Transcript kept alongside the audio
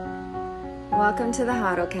Welcome to the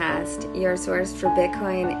HODLCast, your source for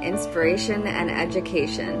Bitcoin inspiration and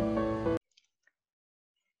education.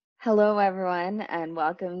 Hello, everyone, and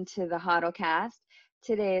welcome to the HODLCast.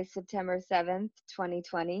 Today is September 7th,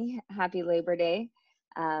 2020. Happy Labor Day.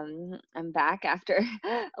 I'm back after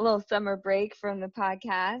a little summer break from the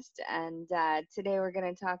podcast, and today we're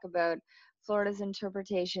going to talk about Florida's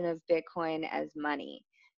interpretation of Bitcoin as money.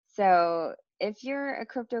 So if you're a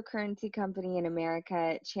cryptocurrency company in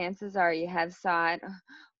America, chances are you have sought,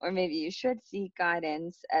 or maybe you should seek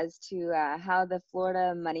guidance as to how the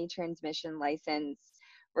Florida money transmission license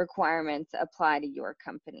requirements apply to your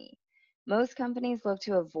company. Most companies look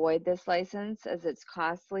to avoid this license as it's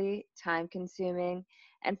costly, time-consuming,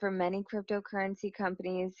 and for many cryptocurrency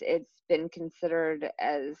companies, it's been considered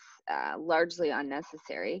as largely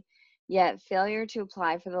unnecessary. Yet failure to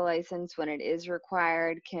apply for the license when it is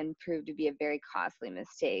required can prove to be a very costly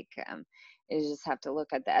mistake. You just have to look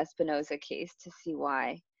at the Espinoza case to see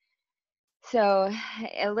why. So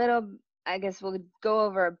I guess we'll go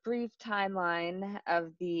over a brief timeline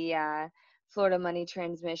of the Florida money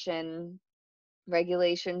transmission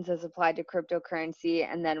regulations as applied to cryptocurrency,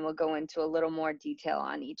 and then we'll go into a little more detail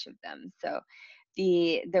on each of them. So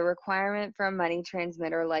the requirement for a money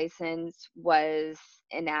transmitter license was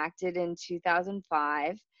enacted in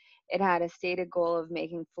 2005. It had a stated goal of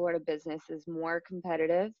making Florida businesses more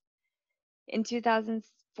competitive. In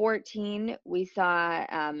 2014, we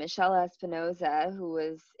saw Michelle Espinoza, who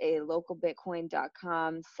was a local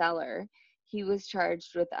Bitcoin.com seller. He was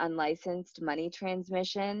charged with unlicensed money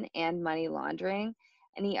transmission and money laundering,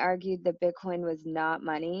 and he argued that Bitcoin was not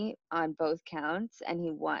money on both counts, and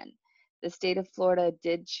he won. The state of Florida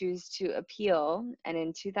did choose to appeal, and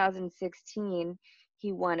in 2016,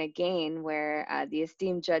 he won again, where the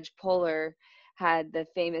esteemed Judge Poehler had the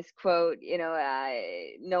famous quote,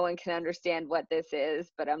 no one can understand what this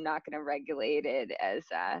is, but I'm not going to regulate it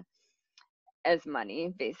as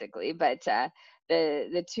money, basically. But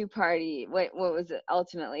the two-party, what was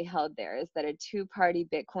ultimately held there is that a two-party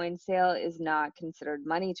Bitcoin sale is not considered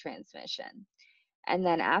money transmission. And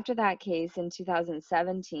then after that case in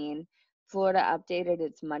 2017, Florida updated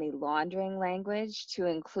its money laundering language to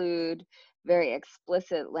include very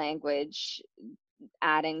explicit language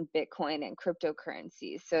adding Bitcoin and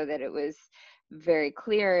cryptocurrencies, so that it was very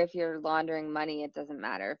clear if you're laundering money, it doesn't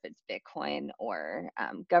matter if it's Bitcoin or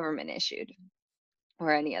government issued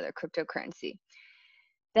or any other cryptocurrency.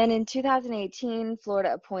 Then in 2018,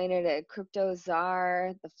 Florida appointed a crypto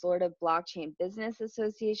czar. The Florida Blockchain Business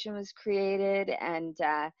Association was created, and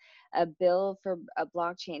a bill for a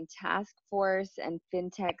blockchain task force and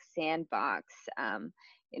fintech sandbox,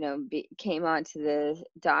 came onto the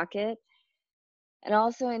docket. And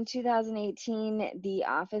also in 2018, the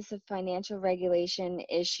Office of Financial Regulation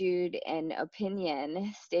issued an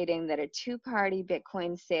opinion stating that a two-party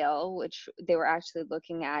Bitcoin sale, which they were actually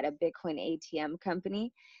looking at a Bitcoin ATM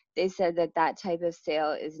company, they said that that type of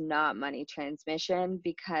sale is not money transmission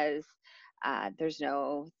because there's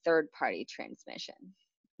no third-party transmission.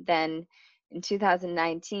 Then in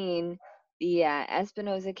 2019, the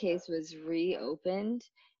Espinoza case was reopened,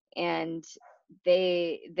 and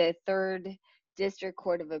the third District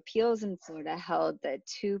Court of Appeals in Florida held that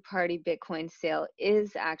two-party Bitcoin sale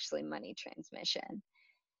is actually money transmission.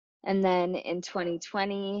 And then in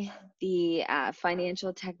 2020, the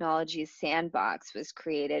Financial Technologies Sandbox was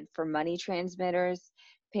created for money transmitters,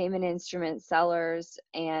 payment instrument sellers,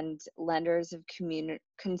 and lenders of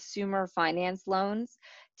consumer finance loans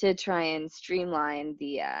to try and streamline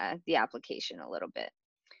the application a little bit.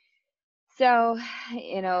 So,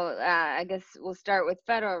 I guess we'll start with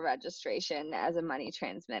federal registration as a money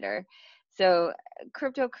transmitter. So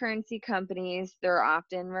cryptocurrency companies, they're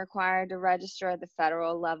often required to register at the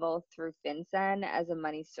federal level through FinCEN as a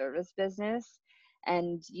money service business.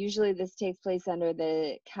 And usually this takes place under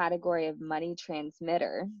the category of money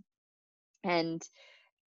transmitter. And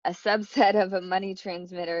a subset of a money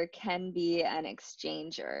transmitter can be an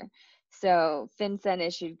exchanger. So FinCEN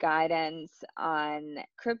issued guidance on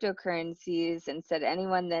cryptocurrencies and said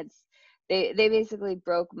anyone they basically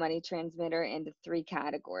broke money transmitter into three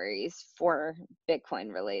categories for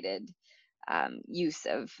Bitcoin related use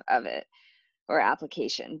of it or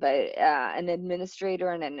application. But an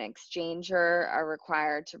administrator and an exchanger are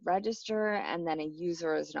required to register, and then a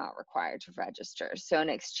user is not required to register. So an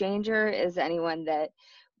exchanger is anyone that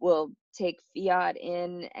will take fiat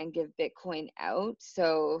in and give Bitcoin out.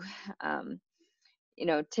 So,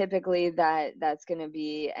 typically that's going to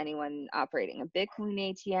be anyone operating a Bitcoin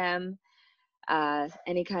ATM,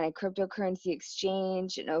 any kind of cryptocurrency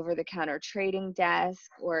exchange, an over-the-counter trading desk,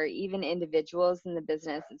 or even individuals in the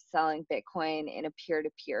business of selling Bitcoin in a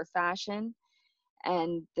peer-to-peer fashion.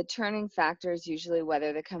 And the turning factor is usually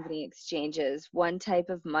whether the company exchanges one type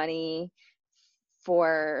of money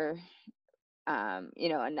for,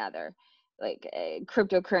 another, like a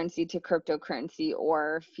cryptocurrency to cryptocurrency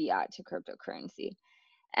or fiat to cryptocurrency.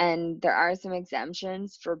 And there are some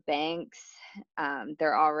exemptions for banks.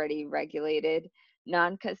 They're already regulated.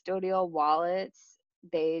 Non-custodial wallets,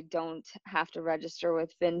 they don't have to register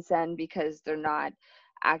with FinCEN because they're not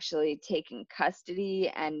actually taking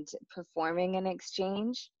custody and performing an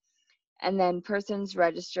exchange. And then persons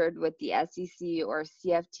registered with the SEC or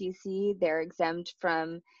CFTC, they're exempt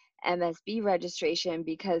from MSB registration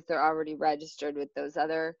because they're already registered with those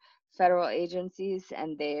other federal agencies,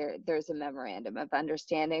 and there's a memorandum of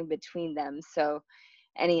understanding between them. So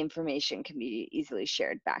any information can be easily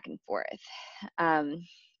shared back and forth.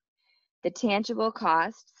 The tangible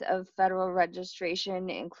costs of federal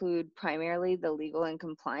registration include primarily the legal and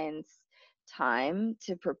compliance time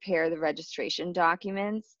to prepare the registration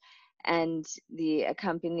documents and the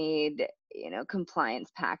accompanied,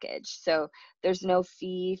 compliance package. So there's no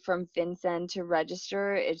fee from FinCEN to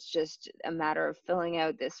register. It's just a matter of filling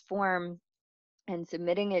out this form and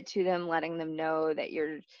submitting it to them, letting them know that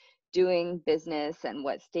you're doing business and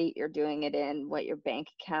what state you're doing it in, what your bank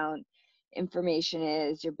account information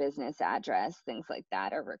is, your business address, things like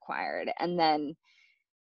that are required. And then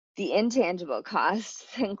the intangible costs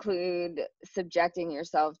include subjecting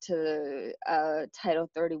yourself to a Title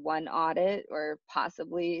 31 audit, or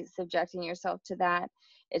possibly subjecting yourself to that.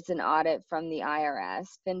 It's an audit from the IRS.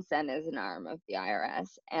 FinCEN is an arm of the IRS,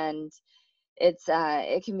 and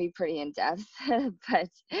it can be pretty in depth,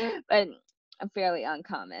 but fairly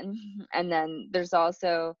uncommon. And then there's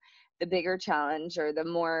also the bigger challenge, or the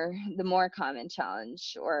more common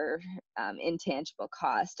challenge, or intangible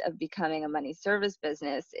cost of becoming a money service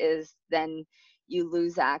business is then you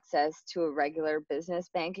lose access to a regular business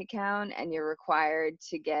bank account, and you're required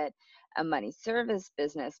to get a money service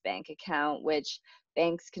business bank account, which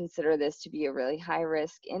banks consider this to be a really high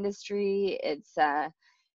risk industry.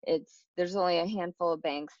 There's only a handful of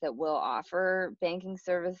banks that will offer banking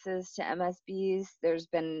services to MSBs. There's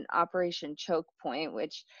been Operation Choke Point,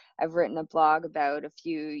 which I've written a blog about a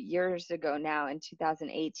few years ago now, in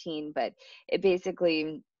 2018, but it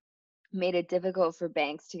basically made it difficult for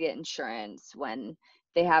banks to get insurance when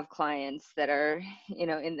they have clients that are,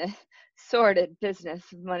 in the sordid business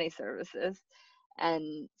of money services.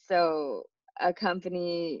 And so a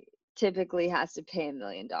company typically has to pay $1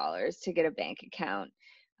 million to get a bank account,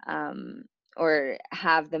 or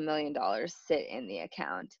have the $1 million sit in the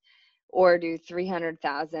account, or do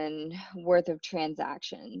 300,000 worth of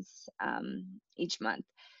transactions each month.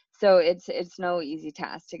 So it's no easy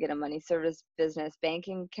task to get a money service business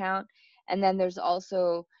banking account. And then there's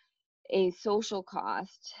also a social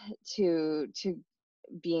cost to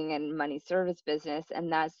being in money service business,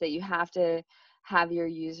 and that's that you have to have your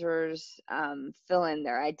users fill in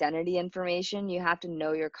their identity information. You have to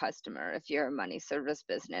know your customer if you're a money service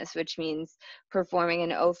business, which means performing an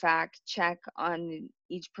OFAC check on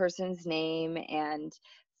each person's name, and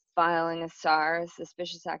filing a SAR,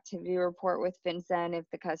 suspicious activity report, with FinCEN if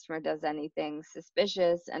the customer does anything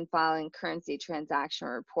suspicious, and filing currency transaction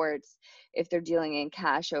reports if they're dealing in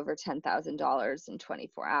cash over $10,000 in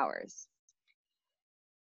 24 hours.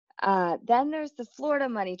 Then there's the Florida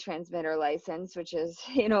money transmitter license, which is,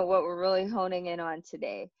 what we're really honing in on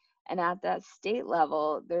today. And at that state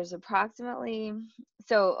level, there's approximately,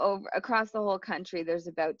 across the whole country, there's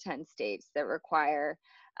about 10 states that require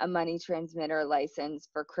a money transmitter license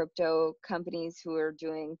for crypto companies who are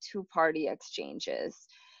doing two-party exchanges.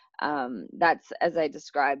 That's, as I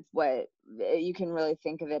described, what you can really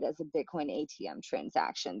think of it as a Bitcoin ATM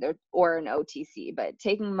transaction, or an OTC, but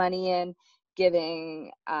taking money in,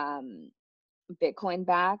 giving Bitcoin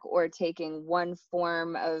back, or taking one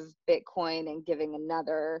form of Bitcoin and giving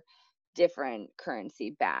another different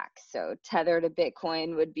currency back. So Tether to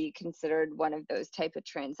Bitcoin would be considered one of those type of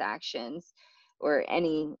transactions, or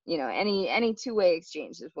any two-way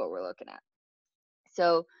exchange is what we're looking at.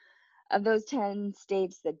 So of those 10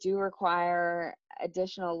 states that do require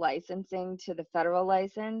additional licensing to the federal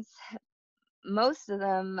license, most of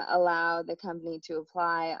them allow the company to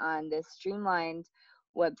apply on this streamlined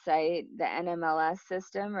website, the NMLS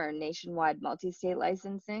system, or nationwide multi-state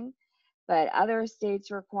licensing. But other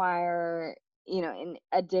states require, in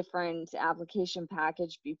a different application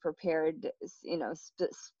package be prepared,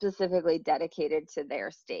 specifically dedicated to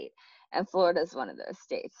their state. And Florida is one of those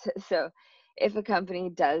states. So if a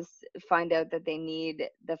company does find out that they need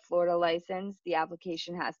the Florida license, the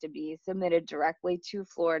application has to be submitted directly to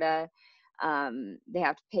Florida. They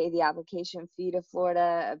have to pay the application fee to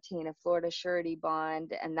Florida, obtain a Florida surety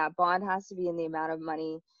bond, and that bond has to be in the amount of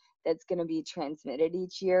money that's going to be transmitted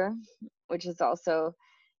each year, which is also,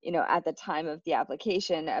 at the time of the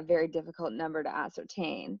application, a very difficult number to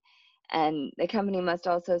ascertain. And the company must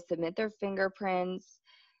also submit their fingerprints,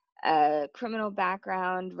 a criminal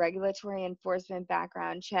background, regulatory enforcement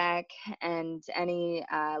background check, and any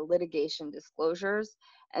litigation disclosures.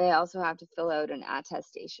 And they also have to fill out an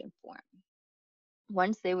attestation form.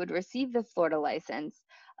 Once they would receive the Florida license,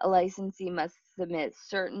 a licensee must submit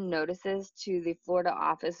certain notices to the Florida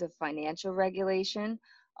Office of Financial Regulation,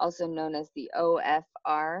 also known as the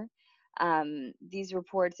OFR. These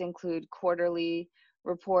reports include quarterly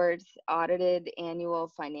reports, audited annual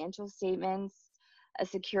financial statements, a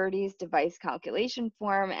securities device calculation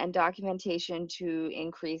form, and documentation to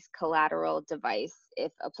increase collateral device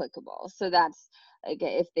if applicable. So that's like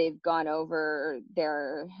if they've gone over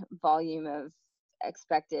their volume of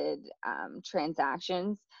expected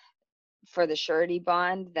transactions for the surety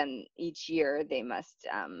bond, then each year they must,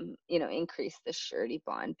 increase the surety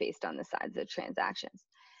bond based on the size of transactions.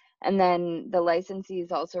 And then the licensee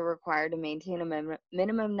is also required to maintain a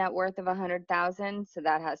minimum net worth of $100,000, so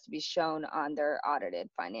that has to be shown on their audited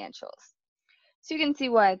financials. So you can see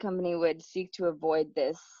why a company would seek to avoid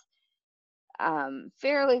this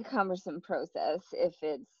fairly cumbersome process if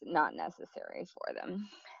it's not necessary for them.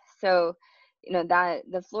 So, that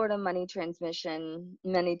the Florida money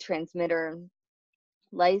transmitter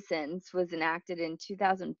license was enacted in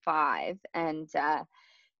 2005, and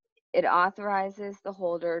it authorizes the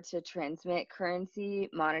holder to transmit currency,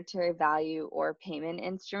 monetary value, or payment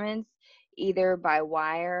instruments either by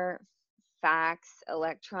wire, fax,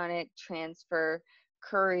 electronic transfer,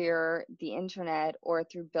 courier, the internet, or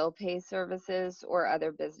through bill pay services or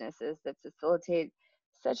other businesses that facilitate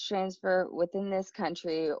such transfer within this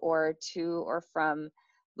country or to or from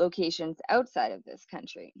locations outside of this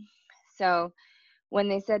country. So when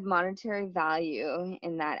they said monetary value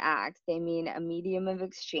in that act, they mean a medium of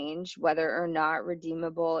exchange, whether or not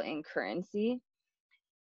redeemable in currency.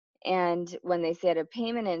 And when they said a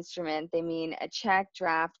payment instrument, they mean a check,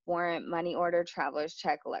 draft, warrant, money order, traveler's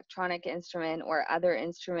check, electronic instrument, or other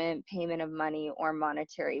instrument, payment of money or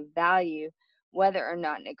monetary value, whether or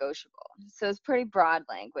not negotiable. So it's pretty broad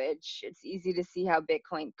language. It's easy to see how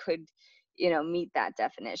Bitcoin could, meet that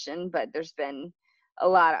definition, but there's been a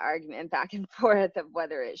lot of argument back and forth of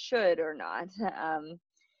whether it should or not.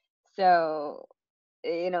 So,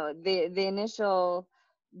 the initial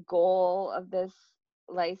goal of this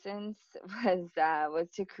license was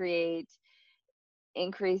to create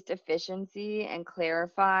increased efficiency and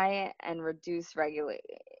clarify and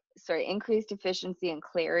increased efficiency and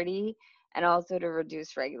clarity, and also to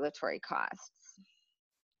reduce regulatory costs.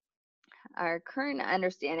 Our current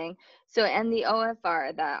understanding, and the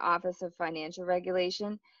OFR, the Office of Financial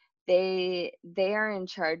Regulation, they are in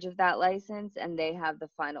charge of that license, and they have the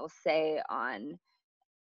final say on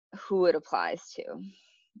who it applies to.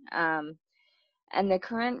 And the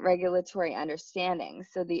current regulatory understanding.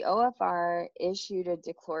 So the OFR issued a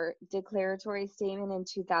declaratory statement in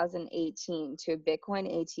 2018 to a Bitcoin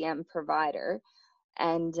ATM provider,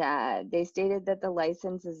 and they stated that the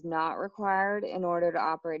license is not required in order to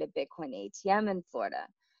operate a Bitcoin ATM in Florida.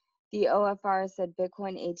 The OFR said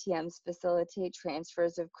Bitcoin ATMs facilitate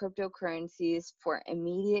transfers of cryptocurrencies for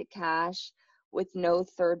immediate cash with no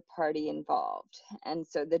third party involved. And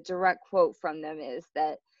so the direct quote from them is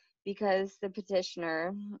that because the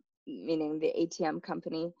petitioner, meaning the ATM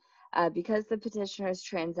company, because the petitioner's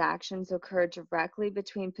transactions occur directly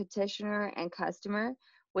between petitioner and customer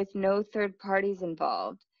with no third parties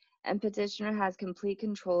involved, and petitioner has complete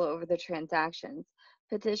control over the transactions,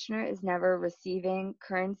 petitioner is never receiving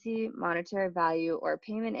currency, monetary value, or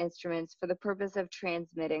payment instruments for the purpose of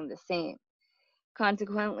transmitting the same.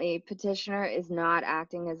 Consequently, petitioner is not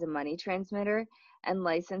acting as a money transmitter, and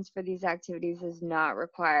license for these activities is not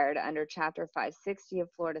required under Chapter 560 of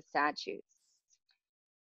Florida statutes.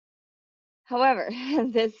 However,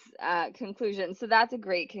 this conclusion, so that's a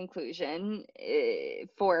great conclusion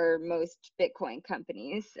for most Bitcoin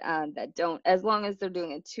companies that don't, as long as they're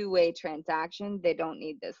doing a two-way transaction, they don't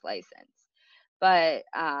need this license. But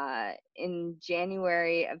in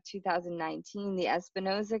January of 2019, the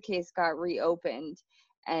Espinoza case got reopened,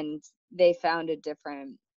 and they found a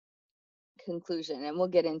different conclusion, and we'll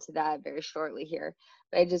get into that very shortly here.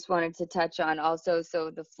 But I just wanted to touch on also, so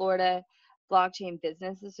the Florida Blockchain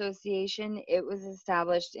Business Association, it was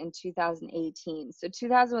established in 2018. So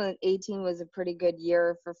 2018 was a pretty good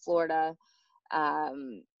year for Florida,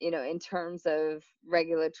 in terms of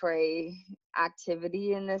regulatory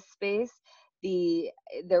activity in this space.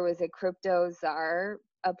 there was a crypto czar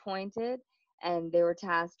appointed, and they were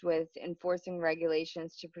tasked with enforcing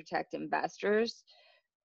regulations to protect investors.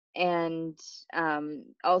 And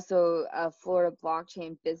also a Florida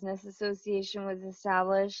Blockchain Business Association was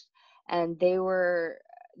established, and they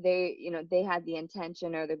had the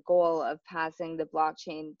intention or the goal of passing the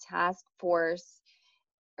blockchain task force,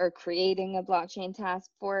 or creating a blockchain task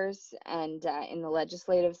force, and in the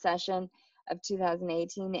legislative session of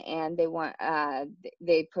 2018. And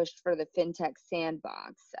they pushed for the fintech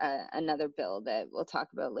sandbox, another bill that we'll talk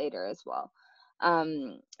about later as well.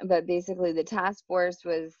 But basically, the task force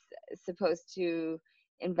was supposed to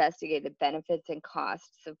investigate the benefits and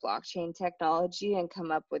costs of blockchain technology and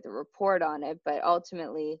come up with a report on it. But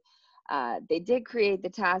ultimately, they did create the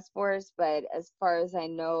task force, but as far as I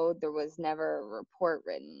know, there was never a report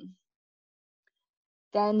written.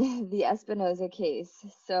 Then the Espinoza case.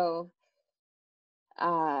 So,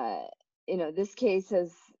 this case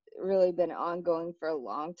has really been ongoing for a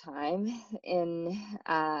long time.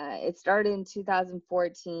 It started in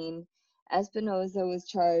 2014. Espinoza was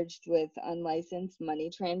charged with unlicensed money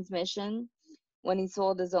transmission when he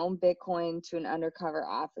sold his own Bitcoin to an undercover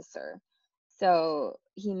officer. So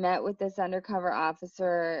he met with this undercover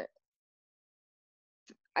officer,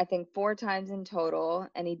 I think 4 times in total,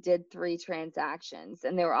 and he did 3 transactions,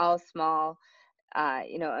 and they were all small,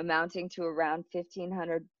 amounting to around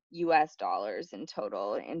 $1,500 in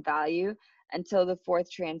total in value, until the 4th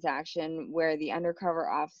transaction, where the undercover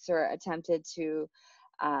officer attempted to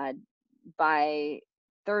buy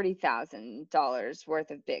 $30,000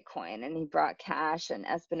 worth of Bitcoin, and he brought cash, and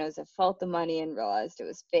Espinoza felt the money and realized it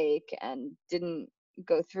was fake and didn't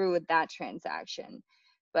go through with that transaction.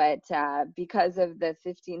 But because of the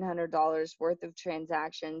 $1,500 worth of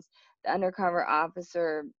transactions, the undercover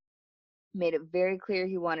officer made it very clear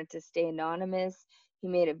he wanted to stay anonymous. He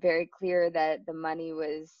made it very clear that the money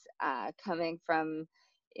was coming from,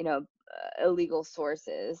 illegal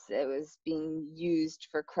sources. It was being used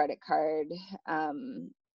for credit card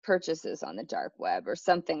purchases on the dark web or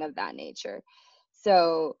something of that nature.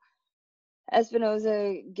 So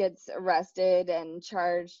Espinoza gets arrested and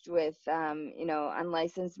charged with,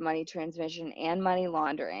 unlicensed money transmission and money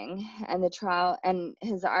laundering. And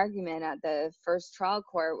his argument at the first trial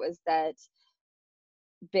court was that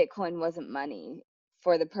Bitcoin wasn't money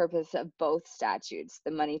for the purpose of both statutes, the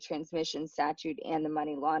money transmission statute and the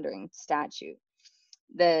money laundering statute.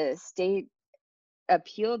 The state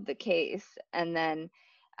appealed the case, and then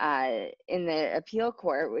in the appeal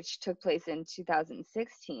court, which took place in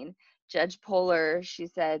 2016, Judge Poehler, she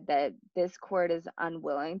said that this court is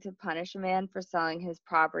unwilling to punish a man for selling his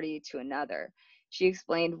property to another. She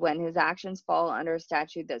explained, when his actions fall under a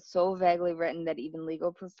statute that's so vaguely written that even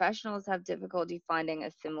legal professionals have difficulty finding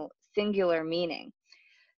a singular meaning.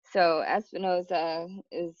 So Espinoza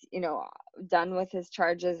is, done with his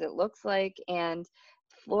charges, it looks like, and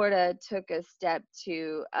Florida took a step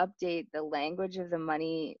to update the language of the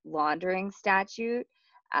money laundering statute.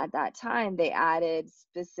 At that time, they added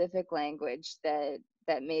specific language that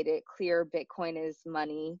made it clear Bitcoin is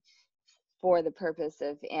money for the purpose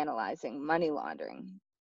of analyzing money laundering.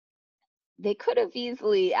 They could have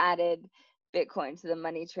easily added Bitcoin to the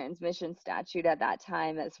money transmission statute at that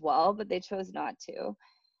time as well, but they chose not to.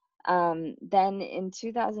 Then in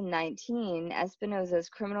 2019, Espinoza's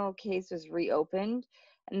criminal case was reopened,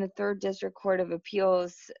 and the Third District Court of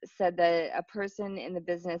Appeals said that a person in the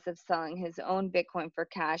business of selling his own Bitcoin for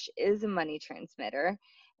cash is a money transmitter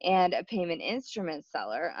and a payment instrument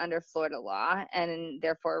seller under Florida law, and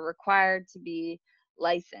therefore required to be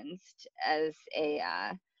licensed as a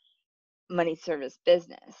money service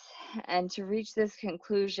business. And to reach this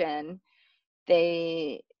conclusion,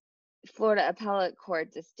 Florida Appellate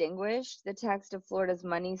Court distinguished the text of Florida's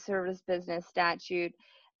money service business statute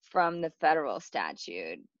from the federal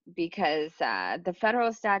statute, because the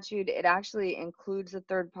federal statute, it actually includes a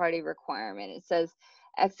third-party requirement. It says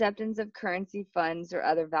acceptance of currency, funds, or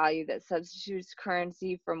other value that substitutes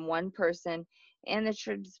currency from one person, and the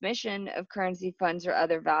transmission of currency, funds, or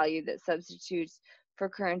other value that substitutes for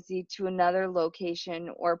currency to another location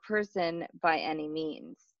or person by any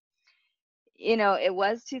means. It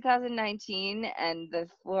was 2019, and the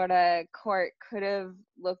Florida court could have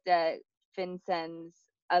looked at FinCEN's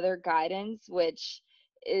other guidance, which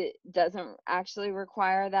it doesn't actually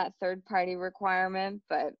require that third-party requirement.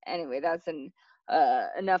 But anyway, that's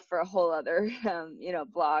enough for a whole other,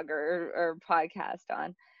 blog or podcast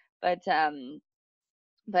on. But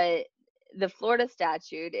the Florida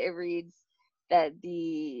statute, it reads that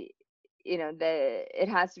it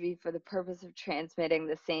has to be for the purpose of transmitting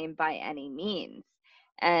the same by any means.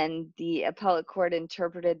 and the appellate court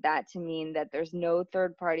interpreted that to mean that there's no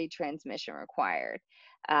third-party transmission required.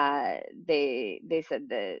 They said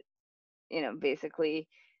that, basically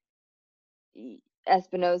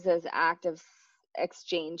Espinoza's act of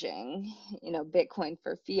exchanging, Bitcoin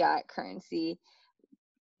for fiat currency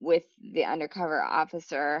with the undercover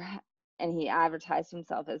officer, and he advertised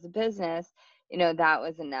himself as a business, that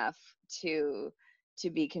was enough to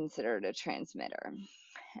be considered a transmitter.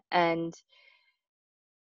 And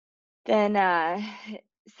then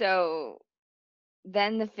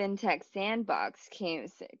then the fintech sandbox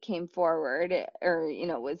came forward, or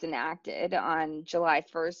was enacted on July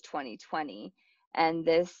 1st, 2020, and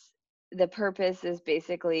the purpose is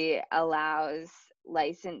basically allows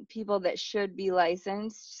people that should be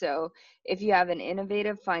licensed. So if you have an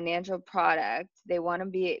innovative financial product, they want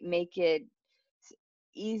to make it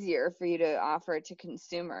easier for you to offer it to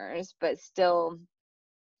consumers, but still,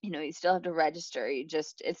 you still have to register.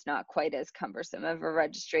 It's not quite as cumbersome of a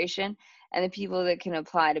registration. And the people that can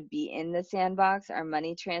apply to be in the sandbox are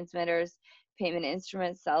money transmitters, payment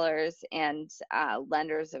instrument sellers, and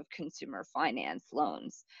lenders of consumer finance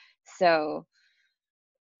loans. So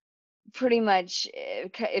pretty much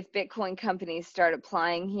if Bitcoin companies start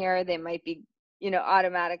applying here, they might be,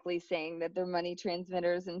 automatically saying that they're money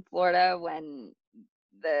transmitters in Florida, when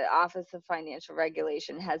the Office of Financial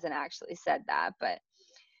Regulation hasn't actually said that. But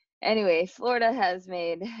anyway, Florida has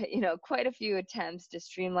made, quite a few attempts to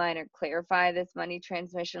streamline or clarify this money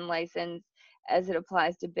transmission license as it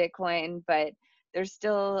applies to Bitcoin, but there's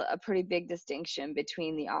still a pretty big distinction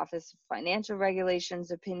between the Office of Financial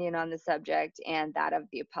Regulation's opinion on the subject and that of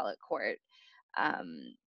the appellate court.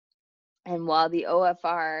 And while the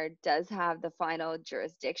OFR does have the final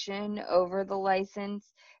jurisdiction over the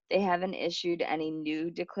license, they haven't issued any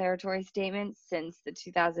new declaratory statements since the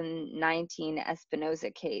 2019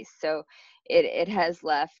 Espinoza case. So it has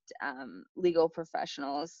left legal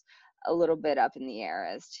professionals a little bit up in the air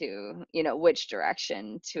as to, which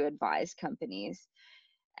direction to advise companies.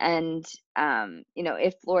 And,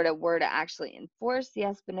 if Florida were to actually enforce the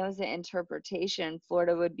Espinoza interpretation,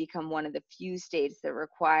 Florida would become one of the few states that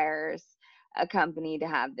requires a company to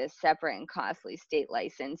have this separate and costly state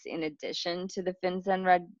license in addition to the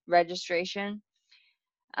FinCEN registration.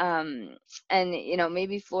 And,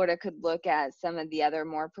 maybe Florida could look at some of the other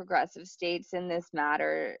more progressive states in this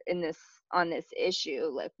matter, on this issue,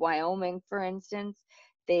 like Wyoming, for instance.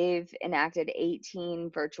 They've enacted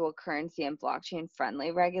 18 virtual currency and blockchain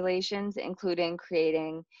friendly regulations, including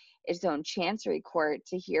creating its own chancery court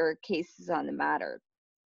to hear cases on the matter.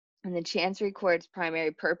 And the chancery court's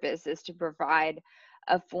primary purpose is to provide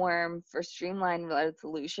a forum for streamlined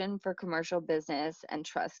resolution for commercial business and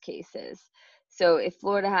trust cases. So if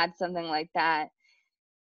Florida had something like that,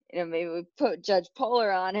 maybe we put Judge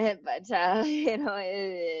Polar on it, but,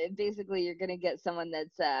 basically you're going to get someone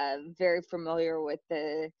that's very familiar with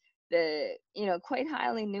the quite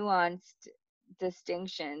highly nuanced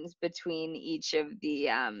distinctions between each of the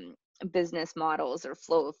business models or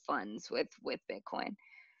flow of funds with Bitcoin.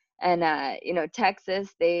 And,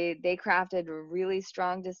 Texas, they crafted a really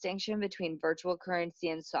strong distinction between virtual currency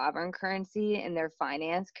and sovereign currency in their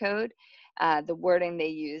finance code. The wording they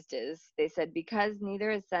used is, they said, because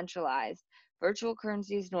neither is centralized, virtual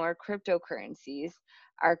currencies nor cryptocurrencies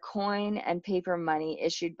are coin and paper money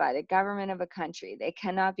issued by the government of a country. They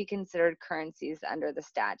cannot be considered currencies under the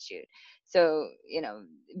statute. So,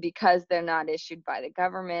 because they're not issued by the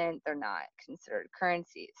government, they're not considered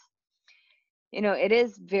currencies. It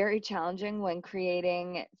is very challenging when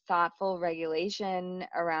creating thoughtful regulation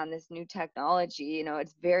around this new technology.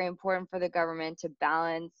 It's very important for the government to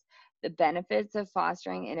balance the benefits of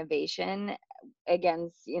fostering innovation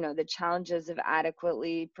against, the challenges of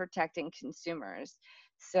adequately protecting consumers.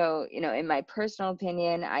 So, in my personal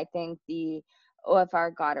opinion, I think the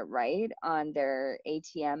OFR got it right on their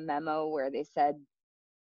ATM memo, where they said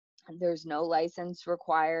there's no license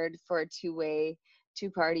required for a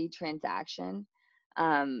two-party transaction.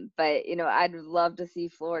 But, I'd love to see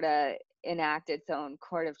Florida enact its own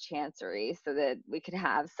court of chancery so that we could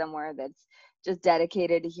have somewhere that's just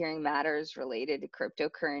dedicated to hearing matters related to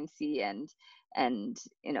cryptocurrency and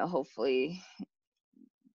hopefully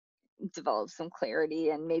develop some clarity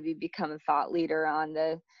and maybe become a thought leader on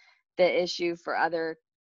the issue for other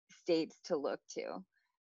states to look to.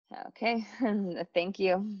 Okay, thank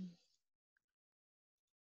you.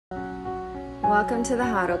 Welcome to the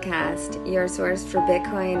HODLCast, your source for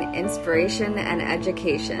Bitcoin inspiration and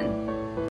education.